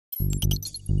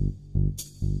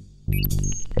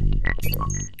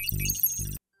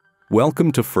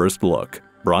Welcome to First Look,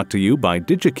 brought to you by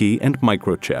Digi-Key and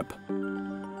Microchip.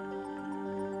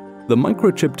 The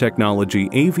Microchip Technology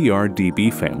AVR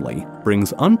DB family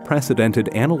brings unprecedented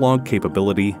analog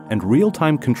capability and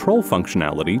real-time control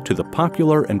functionality to the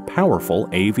popular and powerful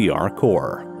AVR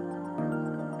core.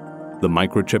 The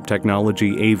Microchip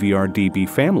Technology AVR DB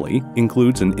family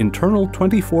includes an internal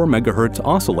 24 MHz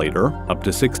oscillator, up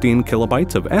to 16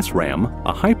 kilobytes of SRAM,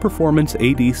 a high-performance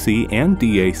ADC and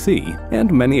DAC,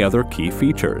 and many other key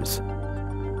features.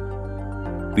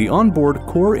 The onboard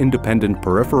core-independent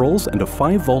peripherals and a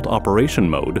 5-volt operation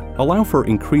mode allow for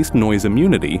increased noise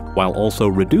immunity while also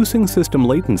reducing system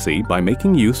latency by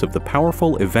making use of the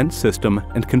powerful event system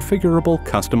and configurable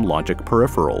custom logic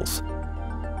peripherals.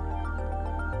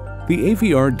 The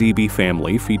AVR DB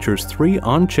family features 3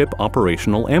 on-chip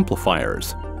operational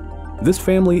amplifiers. This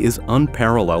family is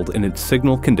unparalleled in its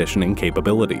signal conditioning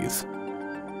capabilities.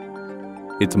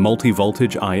 Its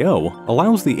multi-voltage I/O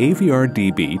allows the AVR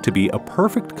DB to be a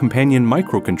perfect companion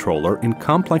microcontroller in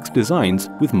complex designs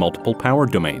with multiple power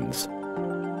domains.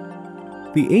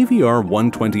 The AVR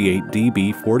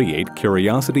 128DB48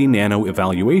 Curiosity Nano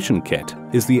Evaluation Kit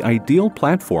is the ideal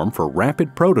platform for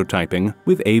rapid prototyping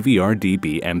with AVR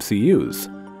DB MCUs.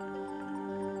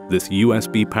 This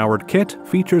USB-powered kit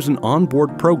features an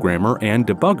onboard programmer and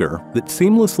debugger that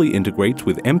seamlessly integrates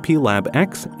with MPLAB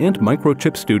X and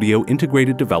Microchip Studio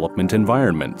integrated development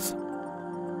environments.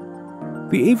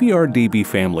 The AVR DB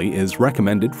family is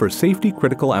recommended for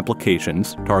safety-critical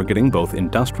applications targeting both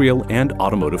industrial and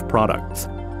automotive products.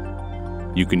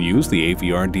 You can use the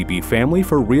AVR DB family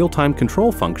for real-time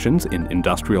control functions in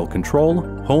industrial control,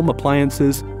 home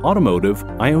appliances, automotive,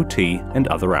 IoT, and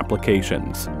other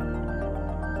applications.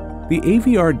 The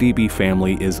AVR DB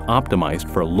family is optimized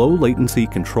for low-latency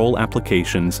control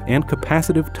applications and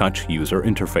capacitive touch user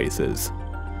interfaces.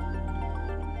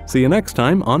 See you next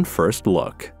time on First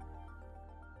Look.